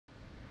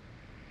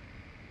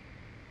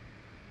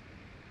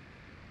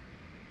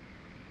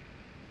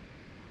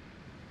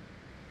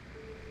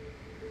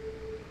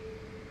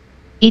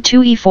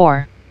e2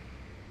 e4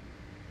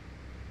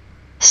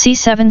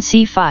 c7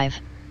 c5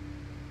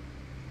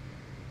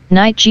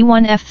 knight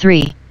g1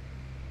 f3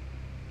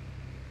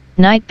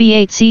 knight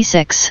b8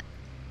 c6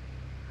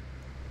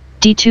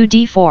 d2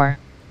 d4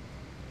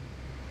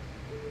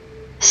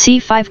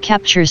 c5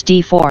 captures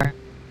d4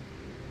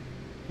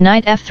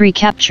 knight f3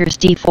 captures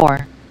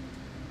d4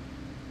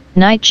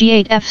 knight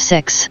g8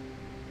 f6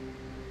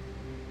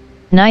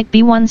 knight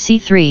b1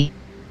 c3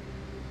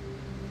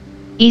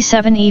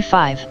 e7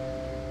 e5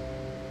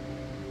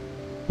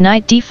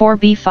 knight d4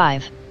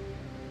 b5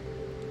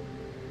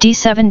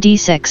 d7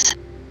 d6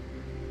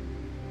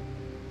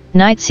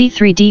 knight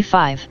c3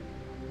 d5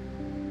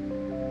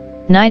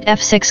 knight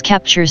f6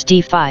 captures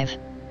d5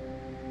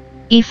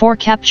 e4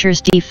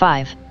 captures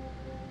d5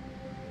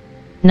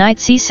 knight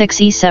c6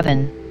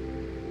 e7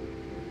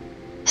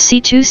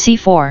 c2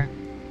 c4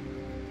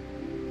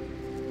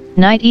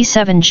 knight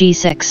e7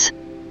 g6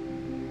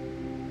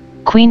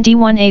 queen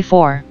d1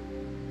 a4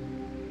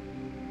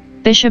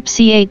 bishop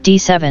c8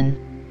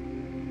 d7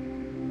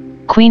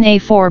 queen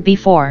a4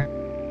 b4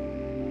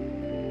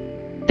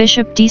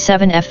 bishop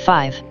d7 f5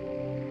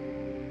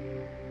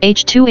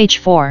 h2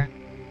 h4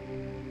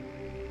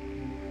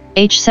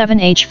 h7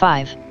 h5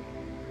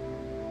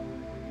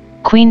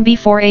 queen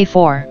b4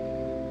 a4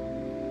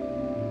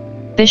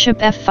 bishop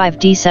f5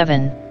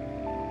 d7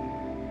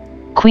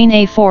 queen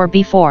a4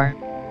 b4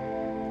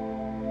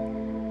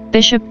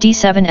 bishop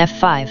d7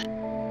 f5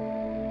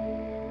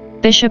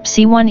 bishop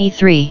c1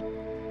 e3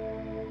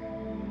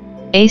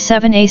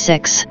 a7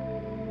 a6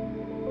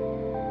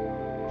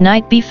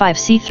 knight b5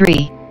 c3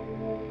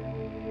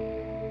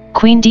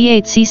 queen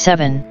d8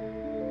 c7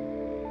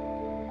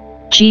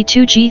 g2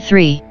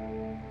 g3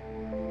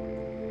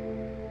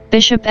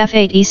 bishop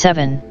f8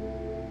 e7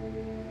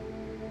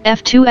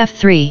 f2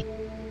 f3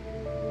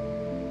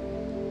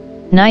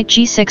 knight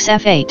g6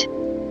 f8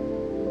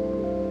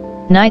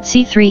 knight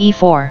c3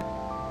 e4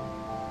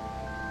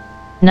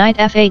 knight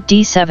f8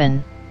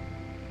 d7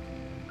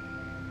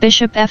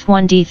 bishop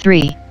f1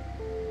 d3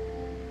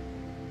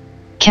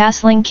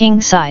 castling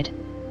king side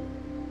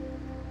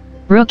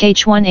rook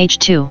h1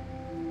 h2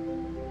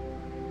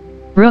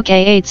 rook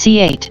a8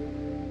 c8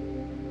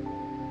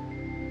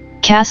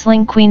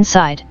 castling queen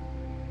side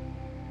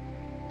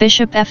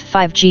bishop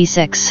f5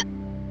 g6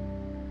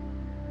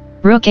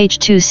 rook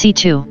h2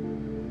 c2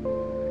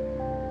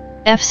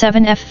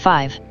 f7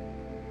 f5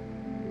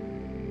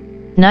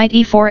 knight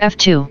e4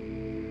 f2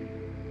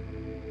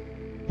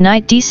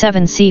 knight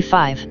d7 c5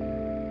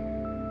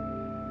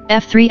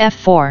 f3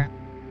 f4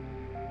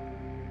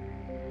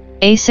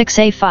 a6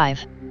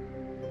 a5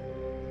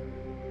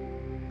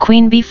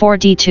 queen b4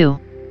 d2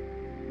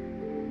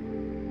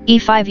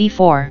 e5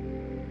 e4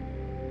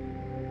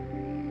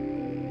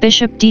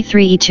 bishop d3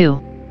 e2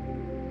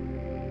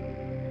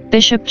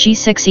 bishop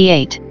g6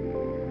 e8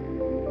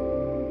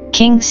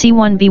 king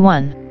c1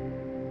 b1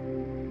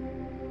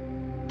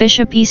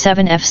 bishop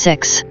e7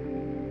 f6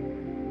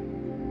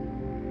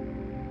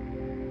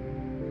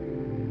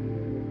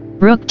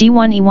 rook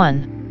d1 e1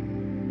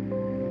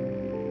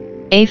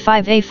 a5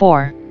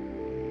 a4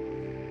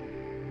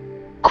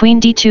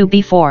 queen d2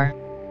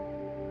 b4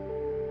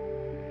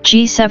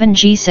 g7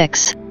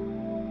 g6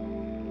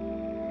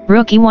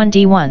 rook e1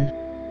 d1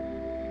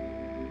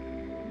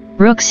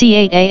 rook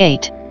c8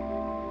 a8